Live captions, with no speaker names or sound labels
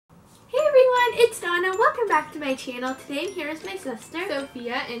it's Donna. Welcome back to my channel. Today here is my sister,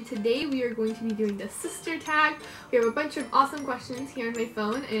 Sophia, and today we are going to be doing the sister tag. We have a bunch of awesome questions here on my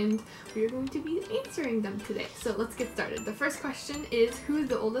phone, and we are going to be answering them today. So let's get started. The first question is, who is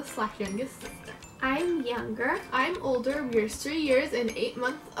the oldest / youngest sister? I'm younger. I'm older. We are 3 years and 8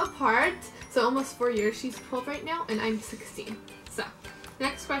 months apart, so almost 4 years. She's 12 right now, and I'm 16. So,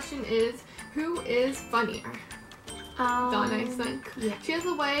 next question is, who is funnier? Donna, I think. Yeah. She has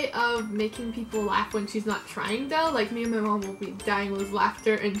a way of making people laugh when she's not trying though. Like me and my mom will be dying with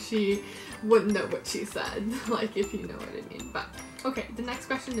laughter and she wouldn't know what she said. Like if you know what I mean. But okay, the next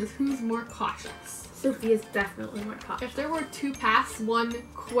question is, who's more cautious? Sophia's definitely more cautious. If there were 2 paths, one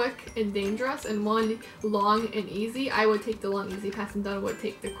quick and dangerous and one long and easy, I would take the long easy path and Donna would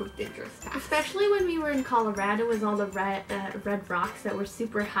take the quick dangerous path. Especially when we were in Colorado with all the red rocks that were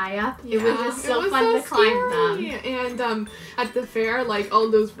super high up. Yeah. It was just so fun to climb them. And at the fair, like all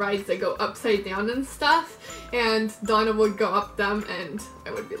those rides that go upside down and stuff, and Donna would go up them and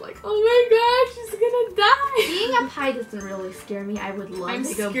I would be like, oh my gosh, she's gonna die. Being up high doesn't really scare me. I would love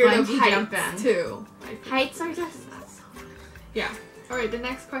to go scared of bungee heights jumping too. Heights are just yeah. Alright, the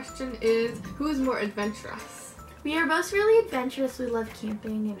next question is, who is more adventurous? We are both really adventurous. We love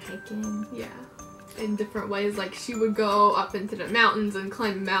camping and hiking. Yeah. In different ways. Like she would go up into the mountains and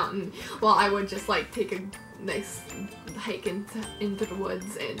climb a mountain while I would just like take a nice hike into the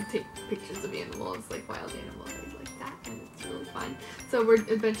woods and take pictures of animals, like wild animals, things like that, and it's really fun. So we're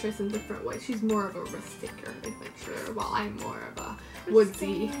adventurous in different ways. She's more of a risk taker adventurer while I'm more of a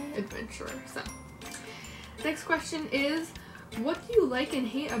woodsy adventurer. So next question is, what do you like and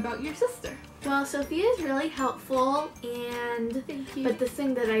hate about your sister? Well, Sophia is really helpful, and thank you. But the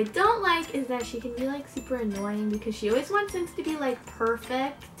thing that I don't like is that she can be like super annoying because she always wants things to be like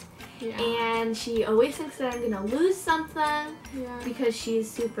perfect. Yeah. And she always thinks that I'm gonna lose something because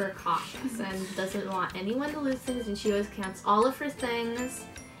she's super cautious and doesn't want anyone to lose things, and she always counts all of her things.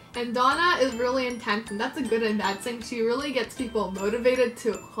 And Donna is really intense, and that's a good and bad thing. She really gets people motivated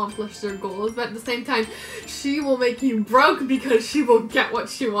to accomplish their goals, but at the same time, she will make you broke because she will get what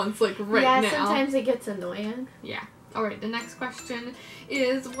she wants, like, right now. Yeah, sometimes it gets annoying. Yeah. Alright, the next question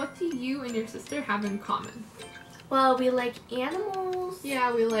is, what do you and your sister have in common? Well, we like animals.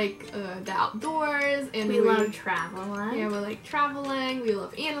 Yeah, we like the outdoors, and we love traveling. Yeah, we like traveling. We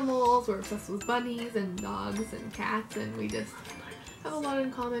love animals. We're obsessed with bunnies and dogs and cats, and we just have a lot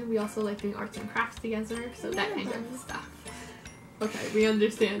in common. We also like doing arts and crafts together, so that kind of stuff. Okay, we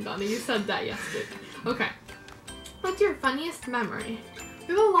understand, Donna. You said that yesterday. Okay. What's your funniest memory?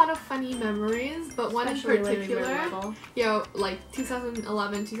 We have a lot of funny memories, but one especially in particular, you know, like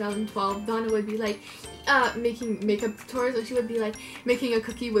 2011, 2012, Donna would be like making makeup tutorials, and she would be like making a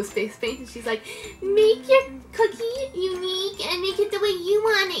cookie with face paint, and she's like, make your cookie unique and make it the way you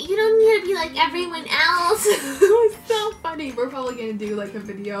want it. You don't need to be like everyone else. It was so funny. We're probably gonna do like a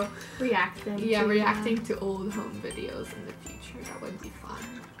video reacting to old home videos in the future. That would be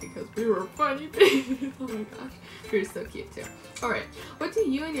fun because we were funny babies. Oh my gosh, we were so cute too. Alright, what do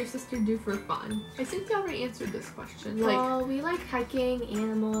you and your sister do for fun? I think you already answered this question. Well, we like hiking,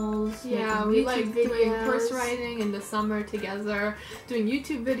 animals, yeah, we like doing horse riding in the summer together, doing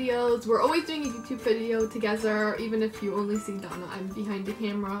YouTube videos. We're always doing a YouTube video together, even if you only see Donna. I'm behind the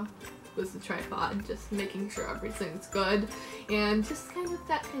camera with the tripod, just making sure everything's good, and just kind of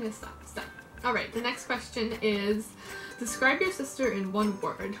that kind of stuff. So, alright, the next question is, describe your sister in one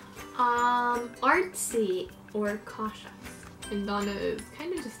word. Artsy or cautious. And Donna is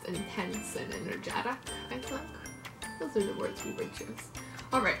kind of just intense and energetic, I think. Those are the words we would choose.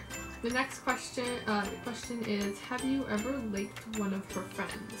 Alright, the next question, is, have you ever liked one of her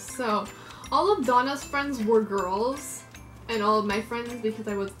friends? So, all of Donna's friends were girls, and all of my friends, because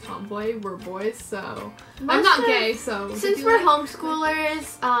I was a tomboy, were boys, so I'm not gay, so... Since we're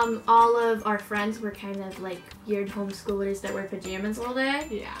homeschoolers, all of our friends were kind of like weird homeschoolers that wear pajamas all day.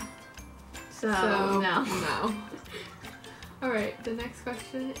 Yeah. So no. Alright, the next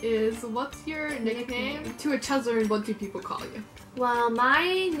question is, what's your nickname? To a Chuzzer, what do people call you? Well,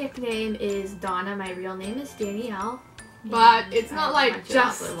 my nickname is Donna. My real name is Danielle. But it's not like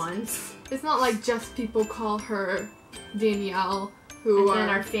just it's not like just people call her Danielle, who and then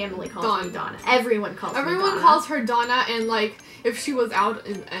our family calls me Donna. Everyone calls me Donna. Everyone calls her Donna, and like if she was out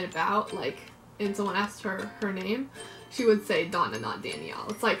and about, like, and someone asked her her name, she would say Donna, not Danielle.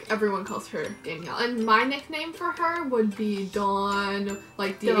 It's like everyone calls her Danielle. And my nickname for her would be Dawn,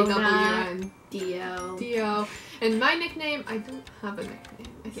 like D-A-W-N. D-O. D-O. And my nickname, I don't have a nickname.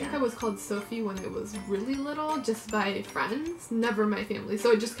 I think I was called Sophie when I was really little, just by friends, never my family.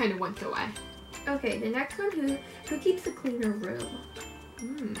 So it just kind of went away. Okay, the next one, who keeps a cleaner room?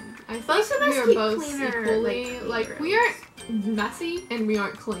 I think Both of us we are keep both cleaner, equally, like we aren't messy and we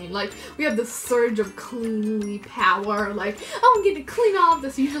aren't clean. Like, we have the surge of cleanly power. Like, oh, I'm gonna clean all of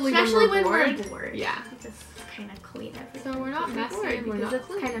this. Usually Especially when we're we're bored. Yeah. We just kind of clean everything. So we're not messy and we're not it's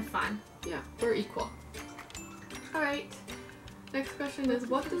clean. kind of fun. Yeah, we're equal. Alright. Next question is,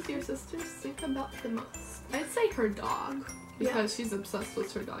 what does your sister think about the most? I'd say her dog. Because she's obsessed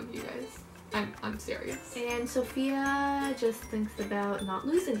with her dog, you guys. I'm serious. And Sophia just thinks about not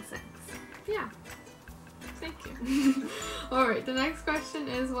losing things. Yeah. Thank you. Alright, the next question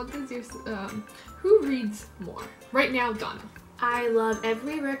is, what does your who reads more? Right now, Donna. I love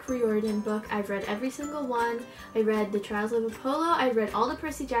every Rick Riordan book. I've read every single one. I read The Trials of Apollo. I read all the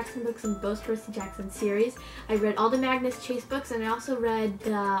Percy Jackson books in both Percy Jackson series. I read all the Magnus Chase books, and I also read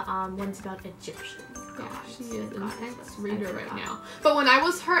the ones about Egyptians. Yeah, she is an gods, intense I reader forgot. right now. But when I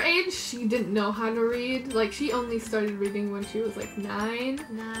was her age, she didn't know how to read. Like, she only started reading when she was like 9.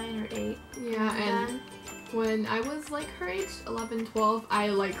 9 or 8. Yeah, and then when I was like her age, 11, 12, I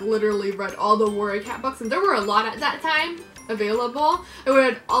like literally read all the Warrior Cat books, and there were a lot at that time available. I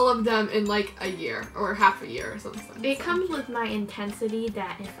read all of them in like a year or half a year or something. it comes with my intensity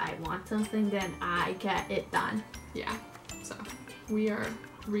that if I want something, then I get it done. Yeah, so we are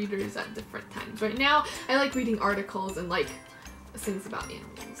readers at different times. Right now, I like reading articles and like things about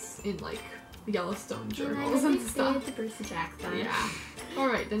animals in like Yellowstone journals and stuff. The Percy Jackson. Yeah.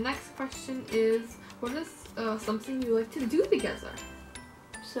 Alright, the next question is, what is something you like to do together?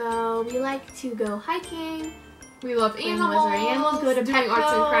 So we like to go hiking. We love Playing animals, with our animals, go to doing Petco,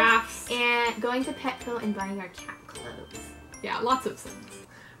 arts and crafts. and going to Petco and buying our cat clothes. Yeah, lots of things.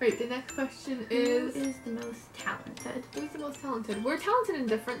 Right, the next question Who is, is the most talented? who's the most talented? We're talented in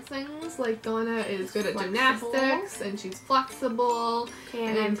different things. Like, Donna is good at Flexible. gymnastics, and she's flexible.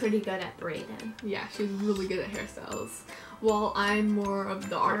 And I'm pretty good at braiding. Yeah, she's really good at hairstyles. While I'm more of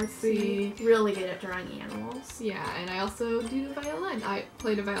the artsy. Really good at drawing animals. Yeah, and I also do the violin. I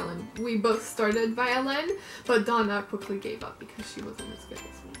played a violin. We both started violin, but Donna quickly gave up because she wasn't as good as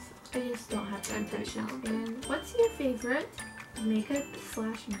me. So. I just don't have the I'm pretty attention talented. span. What's your favorite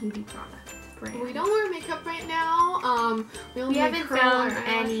makeup/beauty product brand? We don't wear makeup right now. We only We haven't curl found our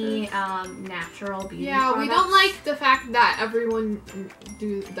any eyelashes. natural beauty Yeah, products. we don't like the fact that everyone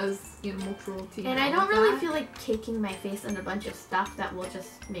does animal cruelty. And I all don't of really that. feel like caking my face in a bunch of stuff that will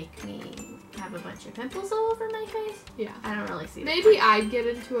just make me have a bunch of pimples all over my face. Yeah. I don't really see the Maybe point. I'd get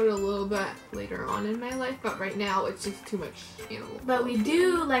into it a little bit later on in my life, but right now it's just too much animal But we cruelty.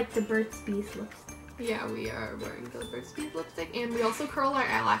 do like the Burt's Bees lipstick. Yeah, we are wearing the Burt's Bees lipstick, and we also curl our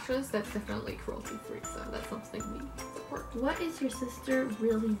eyelashes. That's definitely cruelty-free, so that's something we support. What is your sister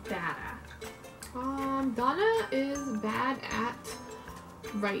really bad at? Donna is bad at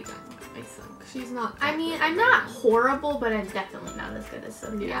writing, I think. She's not that I mean, good at I'm not writing. horrible, but I'm definitely not as good as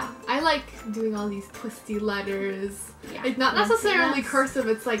Sophia. Yeah, I like doing all these twisty letters. Yeah. It's not Yes, necessarily yes. cursive,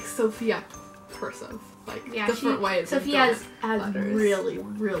 it's like Sophia cursive. Like Yeah, different ways. Sophia of has letters. really,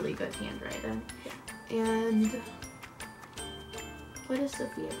 really good handwriting. And What is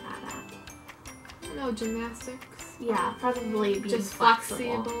Sophia bad at? I don't know, gymnastics. Yeah, probably being Just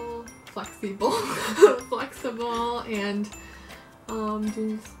flexible. flexible, and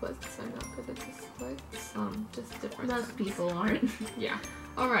doing splits. I'm not good at the splits. Just different. Most things. people aren't. Yeah.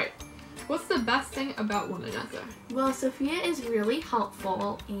 All right. What's the best thing about one another? Well, Sophia is really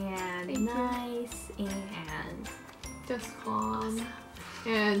helpful and Thank you. nice and Just calm.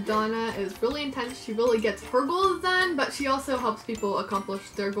 And Donna is really intense. She really gets her goals done, but she also helps people accomplish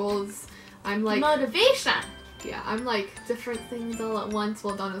their goals. I'm like, motivation. yeah, I'm like different things all at once,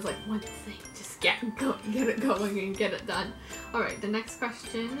 while Donna's like one thing. Just get it going and get it done. All right, the next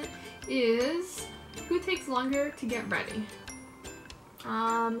question is, who takes longer to get ready?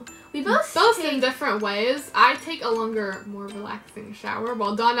 We both in take different ways. I take a longer, more relaxing shower,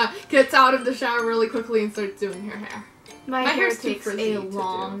 while Donna gets out of the shower really quickly and starts doing her hair. my my hair hair's too takes frizzy a to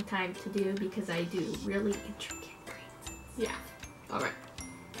long do. time to do because I do really intricate braids. Yeah. All right.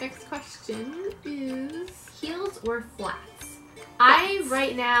 Next question is, Heels or flats? I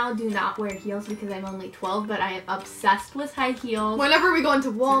right now do not wear heels because I'm only 12, but I am obsessed with high heels. whenever we go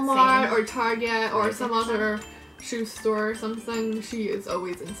into Walmart insane. or Target or Right, some section. other shoe store or something, she is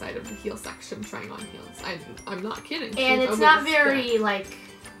always inside of the heel section trying on heels. I'm not kidding. And She's it's not always very like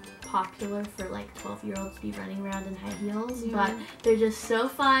popular for like 12-year-olds to be running around in high heels, Yeah. but they're just so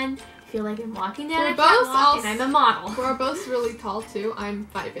fun. feel like I'm walking down We're a both catwalk also- and I'm a model. We're both really tall too. I'm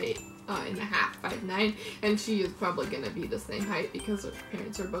 5'8" and a half, 5'9", and she is probably gonna be the same height because her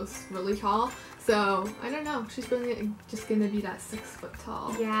parents are both really tall. So I don't know. She's really just gonna be that 6 foot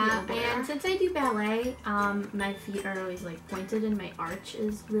tall. Yeah, little bear. and since I do ballet, my feet are always like pointed and my arch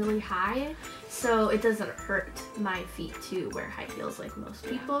is really high, so it doesn't hurt my feet to wear high heels like most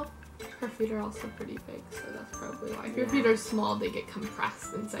people. Her feet are also pretty big, so that's probably why. If your Yeah. feet are small, they get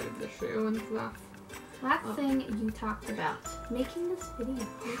compressed inside of the shoe and stuff. Last thing you talked about, making this video.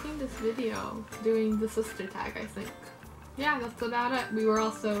 Making this video, doing the sister tag, I think. Yeah, that's about it. We were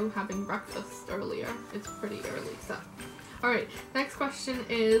also having breakfast earlier. It's pretty early, so. Alright, next question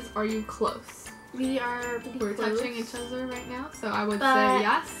is, are you close? We are pretty We're close. touching each other right now, so I would But- say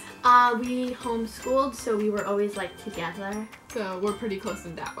yes. We homeschooled, so we were always like together. So we're pretty close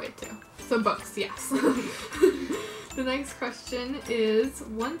in that way too. So books, yes. The next question is,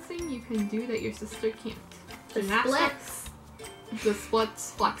 one thing you can do that your sister can't. The Gymnastics, the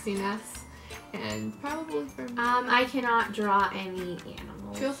splits, flexiness, and probably for me. I cannot draw any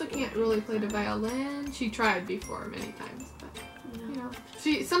animals. She also can't really play the violin. She tried before many times, but you know,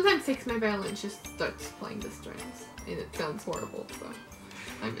 she sometimes takes my violin, she starts playing the strings, and it sounds horrible. So,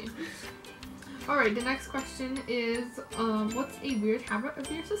 I mean. All right, the next question is, what's a weird habit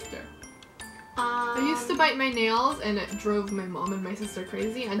of your sister? I used to bite my nails, and it drove my mom and my sister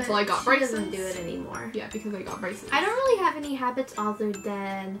crazy until I got braces. She doesn't do it anymore. Yeah, because I got braces. I don't really have any habits other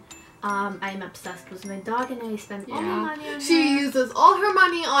than I'm obsessed with my dog and I spend all my money on She her. uses all her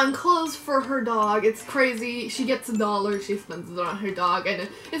money on clothes for her dog. It's crazy. She gets $1, she spends it on her dog, and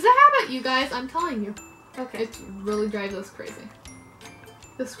it's a habit, you guys. I'm telling you. Okay. It really drives us crazy.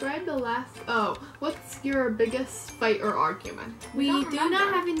 Describe the last. Oh, what's your biggest fight or argument? We don't do remember.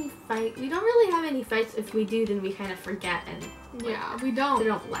 not have any fight. We don't really have any fights. If we do, then we kind of forget and Yeah, we they don't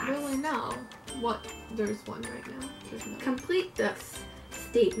don't last. really know what. There's one right now. There's no. Complete this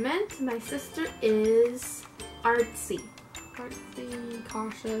statement. My sister is artsy. Artsy,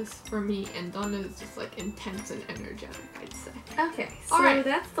 cautious for me, and Donna is just like intense and energetic, I'd say. Okay, so Alright.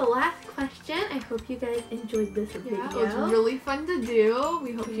 that's the last question. I hope you guys enjoyed this video. Yeah, it was really fun to do.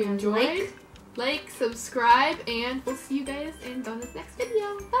 We hope you And enjoyed. Like, subscribe, and we'll see you guys in Donna's next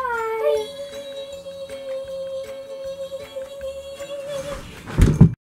video. Bye!